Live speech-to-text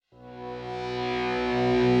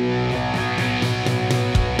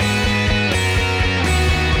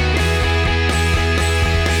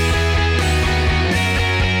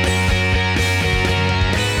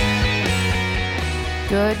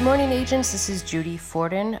morning, agents. This is Judy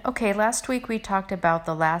Forden. Okay, last week we talked about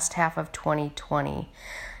the last half of 2020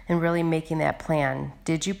 and really making that plan.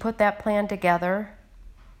 Did you put that plan together?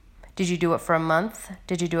 Did you do it for a month?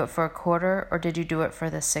 Did you do it for a quarter? Or did you do it for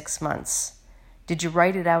the 6 months? Did you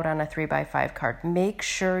write it out on a 3x5 card? Make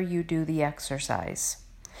sure you do the exercise.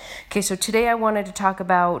 Okay, so today I wanted to talk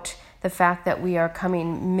about the fact that we are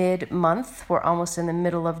coming mid-month. We're almost in the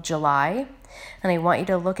middle of July. And I want you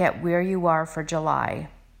to look at where you are for July.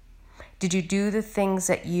 Did you do the things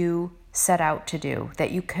that you set out to do,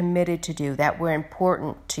 that you committed to do, that were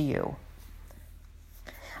important to you?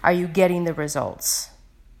 Are you getting the results?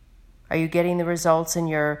 Are you getting the results and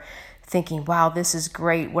you're thinking, wow, this is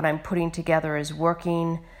great. What I'm putting together is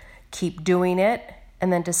working. Keep doing it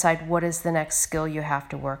and then decide what is the next skill you have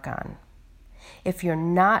to work on. If you're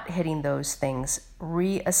not hitting those things,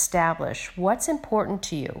 reestablish what's important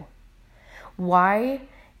to you. Why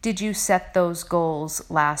did you set those goals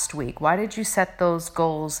last week? Why did you set those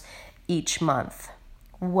goals each month?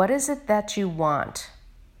 What is it that you want?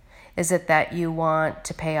 Is it that you want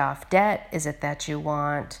to pay off debt? Is it that you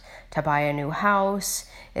want to buy a new house?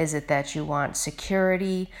 Is it that you want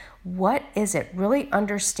security? What is it? Really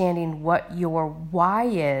understanding what your why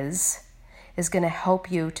is going to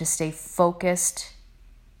help you to stay focused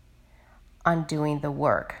on doing the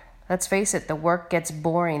work. Let's face it, the work gets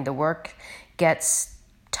boring. The work gets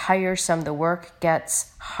tiresome. The work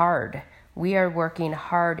gets hard. We are working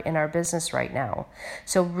hard in our business right now.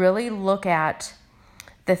 So really look at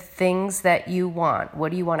the things that you want. What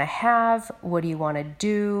do you want to have? What do you want to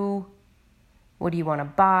do? What do you want to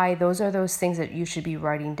buy? Those are those things that you should be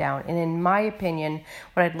writing down. And in my opinion,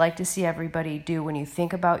 what I'd like to see everybody do when you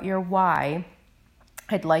think about your why,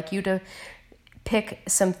 I'd like you to pick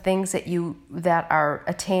some things that are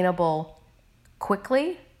attainable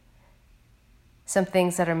quickly. Some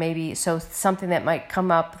things that are maybe, so something that might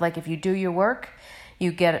come up, like if you do your work,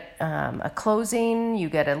 you get a closing, you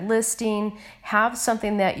get a listing, have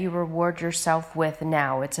something that you reward yourself with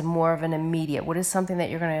now. It's more of an immediate. What is something that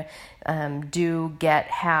you're going to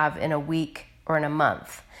have in a week or in a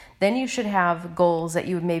month? Then you should have goals that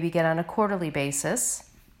you would maybe get on a quarterly basis,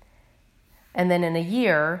 and then in a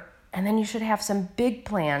year, and then you should have some big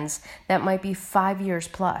plans that might be 5 years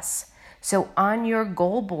plus. So on your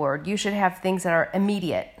goal board, you should have things that are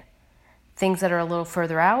immediate, things that are a little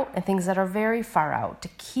further out, and things that are very far out, to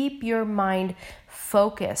keep your mind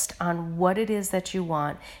focused on what it is that you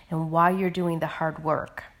want and why you're doing the hard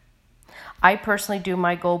work. I personally do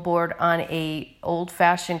my goal board on a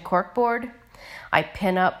old-fashioned cork board. I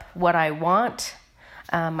pin up what I want.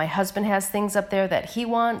 My husband has things up there that he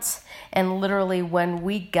wants, and literally when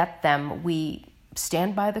we get them, we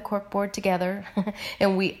stand by the corkboard together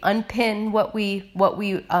and we unpin what we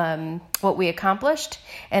accomplished,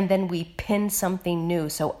 and then we pin something new.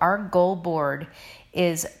 So our goal board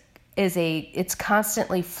it's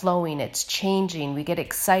constantly flowing, it's changing. We get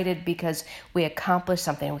excited because we accomplished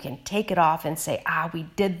something. We can take it off and say, we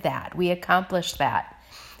did that. We accomplished that.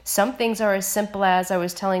 Some things are as simple as, I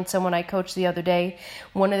was telling someone I coached the other day,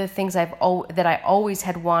 one of the things that I always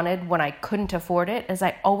had wanted when I couldn't afford it is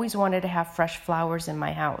I always wanted to have fresh flowers in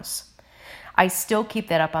my house. I still keep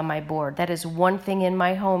that up on my board. That is one thing in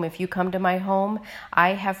my home. If you come to my home, I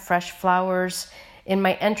have fresh flowers in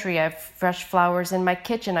my entry. I have fresh flowers in my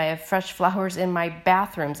kitchen. I have fresh flowers in my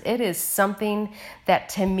bathrooms. It is something that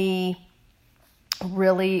to me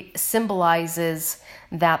really symbolizes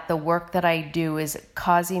that the work that I do is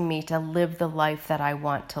causing me to live the life that I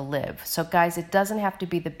want to live. So guys, it doesn't have to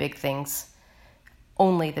be the big things,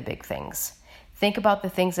 only the big things. Think about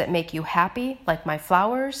the things that make you happy, like my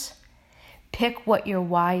flowers. Pick what your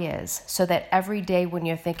why is so that every day when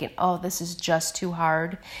you're thinking, this is just too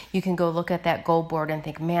hard, you can go look at that goal board and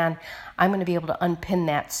think, man, I'm going to be able to unpin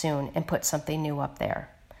that soon and put something new up there.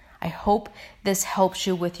 I hope this helps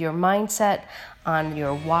you with your mindset on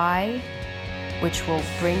your why, which will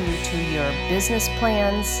bring you to your business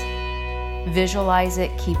plans. Visualize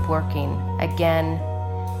it, keep working. Again,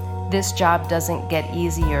 this job doesn't get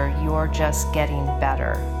easier, you're just getting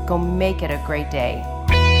better. Go make it a great day.